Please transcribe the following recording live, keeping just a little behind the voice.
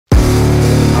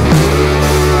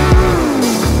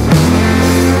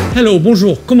Hello,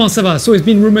 bonjour, comment ça va? So it's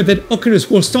been rumored that Oculus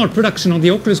will start production on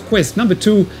the Oculus Quest number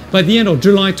 2 by the end of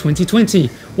July 2020.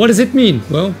 What does it mean?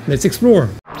 Well, let's explore.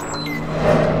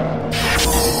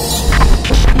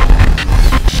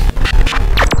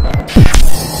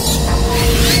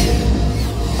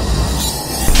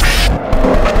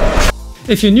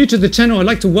 If you're new to the channel, I'd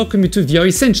like to welcome you to VR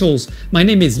Essentials. My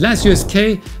name is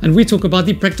LazUSK and we talk about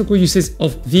the practical uses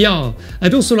of VR.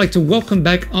 I'd also like to welcome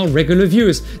back our regular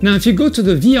viewers. Now, if you go to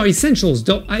the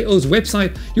vressentials.io's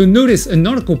website, you'll notice an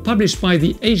article published by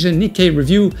the Asian Nikkei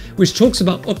Review, which talks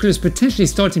about Oculus potentially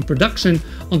starting production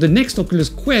on the next Oculus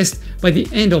Quest by the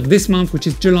end of this month, which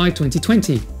is July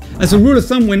 2020. As a rule of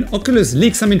thumb, when Oculus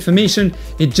leaks some information,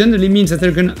 it generally means that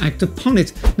they're going to act upon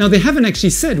it. Now, they haven't actually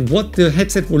said what the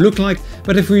headset will look like,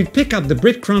 but if we pick up the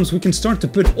breadcrumbs, we can start to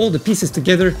put all the pieces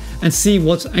together and see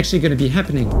what's actually going to be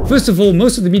happening. First of all,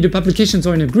 most of the media publications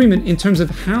are in agreement in terms of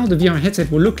how the VR headset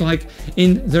will look like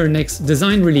in their next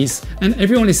design release. And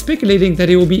everyone is speculating that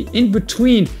it will be in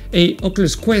between a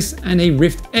Oculus Quest and a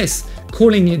Rift S,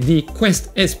 calling it the Quest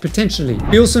S potentially.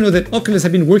 We also know that Oculus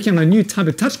have been working on a new type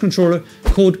of touch controller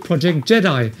called Project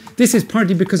Jedi. This is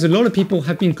partly because a lot of people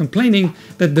have been complaining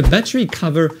that the battery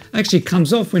cover actually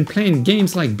comes off when playing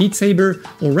games like Beat Saber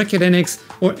or Racket NX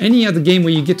or any other game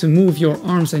where you get to move your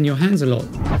arms and your hands a lot.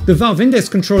 The Valve Index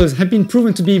controllers have been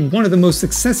proven to be one of the most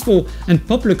successful and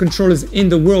popular controllers in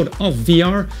the world of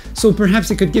VR, so perhaps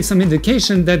it could give some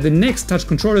indication that the next touch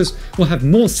controllers will have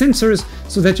more sensors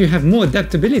so that you have more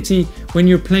adaptability when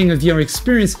you're playing a VR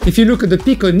experience. If you look at the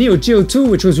Pico Neo Geo 2,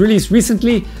 which was released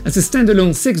recently as a standalone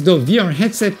 6-door VR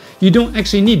headset, you don't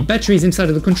actually need batteries inside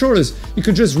of the controllers. You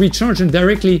can just recharge them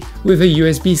directly with a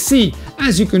USB-C,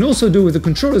 as you can also do with the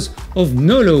controllers of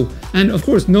Nolo. And of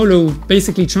course, Nolo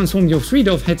basically transformed your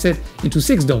 3-door headset into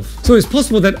 6-door. So it's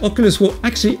possible that Oculus will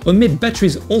actually omit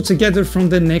batteries altogether from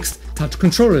the next touch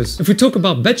controllers. If we talk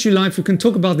about battery life, we can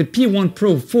talk about the P1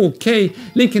 Pro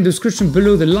 4K, link in the description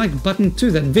below the like button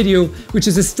to that video, which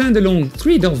is a standalone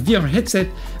 3-door VR headset,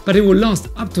 but it will last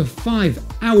up to 5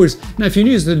 hours. Now, if you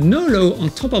use the Nolo on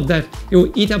top of that, it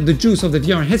will eat up the juice of the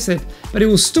VR headset, but it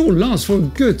will still last for a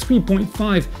good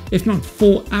 3.5, if not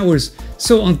 4 hours.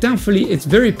 So undoubtedly, it's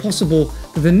very possible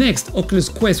that the next Oculus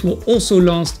Quest will also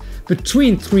last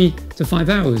between 3 to 5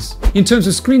 hours. In terms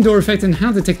of screen door effect and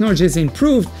how the technology has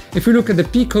improved, if we look at the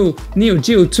Pico Neo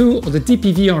Geo 2 or the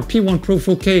DPVR P1 Pro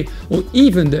 4K or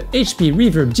even the HP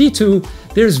Reverb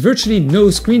G2, there's virtually no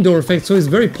screen door effect, so it's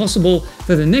very possible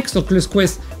that the next Oculus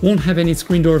Quest won't have any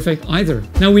screen door effect either.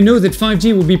 Now, we know that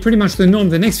 5G will be pretty much the norm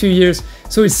the next few years,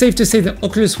 so it's safe to say that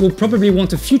Oculus will probably want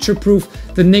to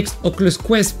future-proof the next Oculus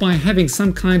Quest by having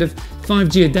some kind of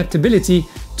 5G adaptability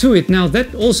to it. Now,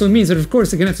 that also means that of course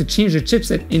they're gonna have to change the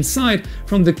chipset inside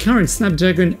from the current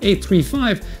Snapdragon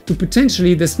 835 to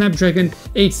potentially the Snapdragon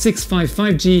 865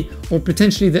 5G or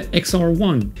potentially the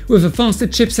XR1. With a faster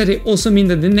chipset, it also means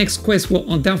that the next Quest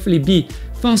will undoubtedly be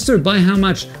faster. By how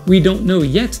much, we don't know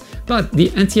yet, but the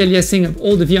anti-aliasing of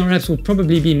all the VR apps will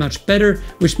probably be much better,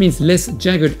 which means less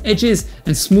jagged edges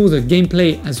and smoother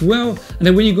gameplay as well. And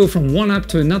then when you go from one app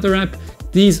to another app,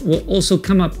 these will also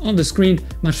come up on the screen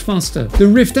much faster. The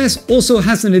Rift S also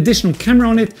has an additional camera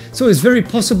on it, so it's very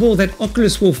possible that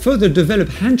Oculus will further develop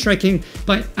hand tracking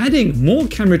by adding more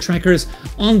camera trackers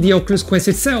on the Oculus Quest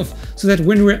itself, so that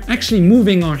when we're actually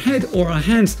moving our head or our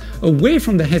hands away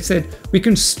from the headset, we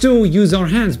can still use our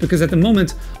hands, because at the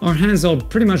moment our hands are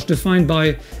pretty much defined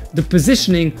by the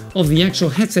positioning of the actual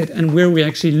headset and where we're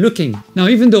actually looking. Now,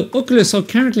 even though Oculus are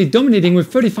currently dominating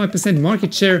with 35%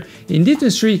 market share in the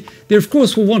industry, they of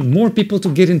course will want more people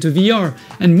to get into VR,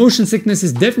 and motion sickness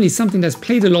is definitely something that's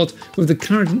played a lot with the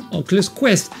current Oculus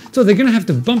Quest, so they're gonna have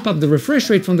to bump up the refresh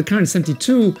rate from the current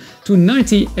 72 to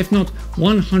 90, if not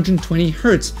 120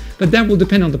 Hertz, but that will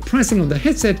depend on the pricing of the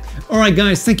headset. Alright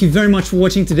guys, thank you very much for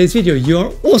watching today's video. You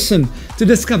are awesome. To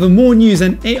discover more news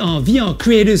and AR VR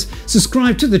creators,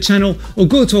 subscribe to the channel or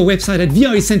go to our website at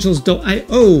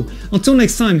vressentials.io. Until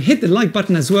next time, hit the like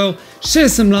button as well, share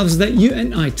some love so that you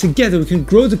and I together we can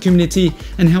grow the community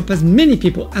and help as many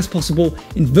people as possible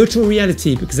in virtual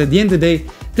reality, because at the end of the day,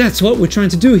 that's what we're trying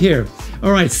to do here.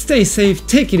 Alright, stay safe,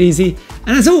 take it easy,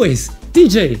 and as always,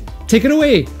 DJ, take it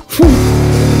away.